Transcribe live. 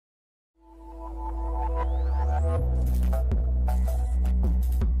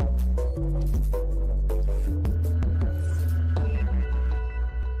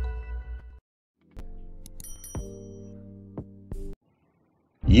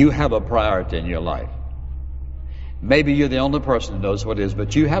You have a priority in your life. Maybe you're the only person who knows what it is,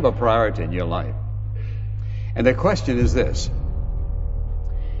 but you have a priority in your life. And the question is this: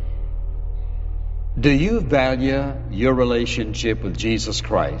 do you value your relationship with Jesus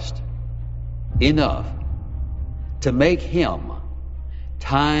Christ enough to make Him,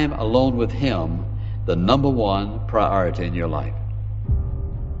 time alone with Him, the number one priority in your life?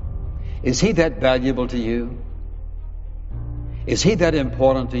 Is He that valuable to you? Is He that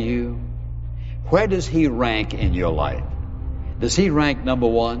important to you? Where does He rank in your life? Does He rank number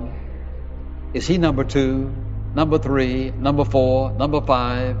one? Is He number two, number three, number four, number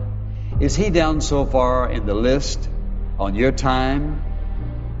five? Is He down so far in the list on your time,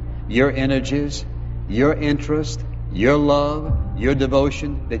 your energies, your interest, your love, your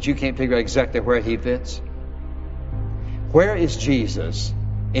devotion, that you can't figure out exactly where He fits? Where is Jesus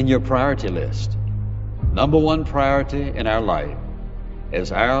in your priority list? Number one priority in our life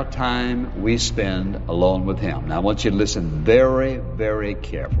is our time we spend alone with Him. Now I want you to listen very, very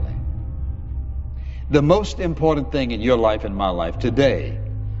carefully. The most important thing in your life and my life today,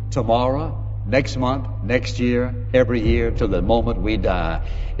 tomorrow, next month, next year, every year, till the moment we die,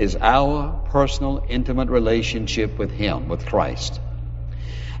 is our personal, intimate relationship with Him, with Christ.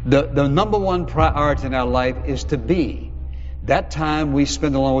 The number one priority in our life is to be that time we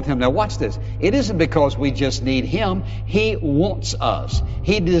spend alone with Him. Now watch this. It isn't because we just need Him. He wants us.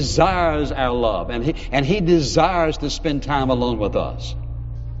 He desires our love, and He desires to spend time alone with us.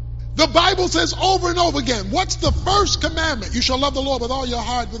 The Bible says over and over again, what's the first commandment? You shall love the Lord with all your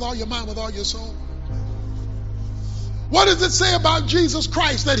heart, with all your mind, with all your soul. What does it say about Jesus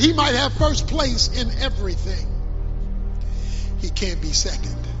Christ? That He might have first place in everything. He can't be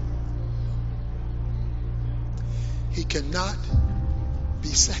second. He cannot be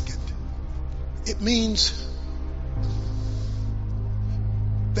second. It means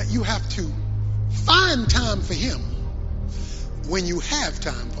that you have to find time for Him when you have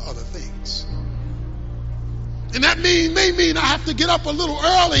time for other things. And that may mean I have to get up a little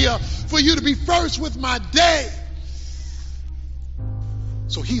earlier for you to be first with my day.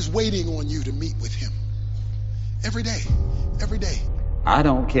 So He's waiting on you to meet with Him every day, every day. I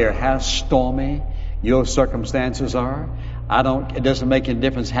don't care how stormy your circumstances are. It doesn't make any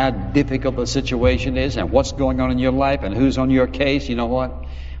difference how difficult the situation is and what's going on in your life and who's on your case. You know what?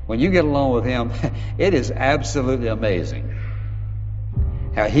 When you get along with Him, it is absolutely amazing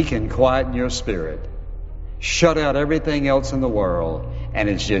how He can quieten your spirit, shut out everything else in the world, and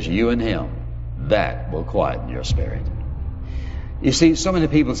it's just you and Him. That will quieten your spirit. You see, so many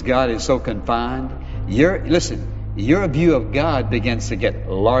people's God is so confined. Your view of God begins to get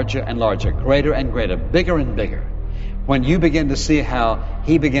larger and larger, greater and greater, bigger and bigger. When you begin to see how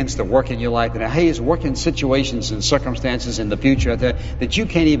He begins to work in your life and how He is working situations and circumstances in the future that you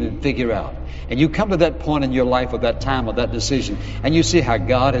can't even figure out. And you come to that point in your life of that time of that decision, and you see how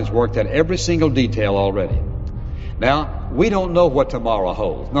God has worked out every single detail already. Now, we don't know what tomorrow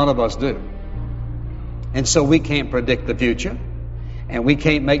holds. None of us do. And so we can't predict the future. And we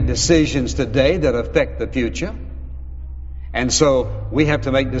can't make decisions today that affect the future. And so we have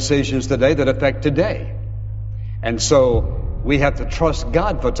to make decisions today that affect today. And so we have to trust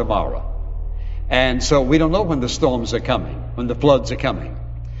God for tomorrow. And so we don't know when the storms are coming, when the floods are coming.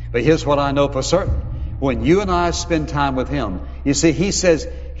 But here's what I know for certain. When you and I spend time with Him, you see, He says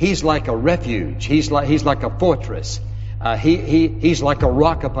He's like a refuge. He's like a fortress. He's like a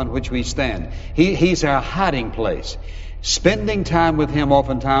rock upon which we stand. He's our hiding place. Spending time with Him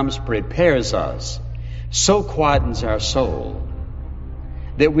oftentimes prepares us, so quietens our soul,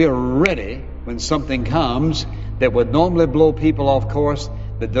 that we're ready when something comes that would normally blow people off course,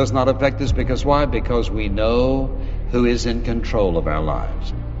 that does not affect us. Because why? Because we know who is in control of our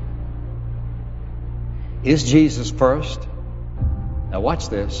lives. Is Jesus first? Now watch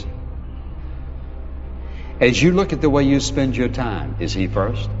this. As you look at the way you spend your time, is He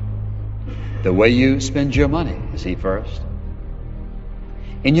first? The way you spend your money, is He first?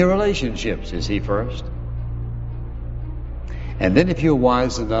 In your relationships, is He first? And then if you're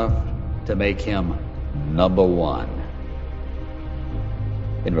wise enough to make Him number one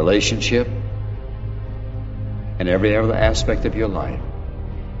in relationship and every other aspect of your life,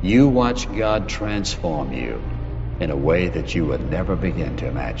 you watch God transform you in a way that you would never begin to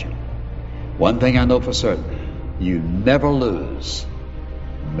imagine. One thing I know for certain, you never lose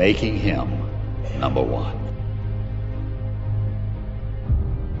making Him number one.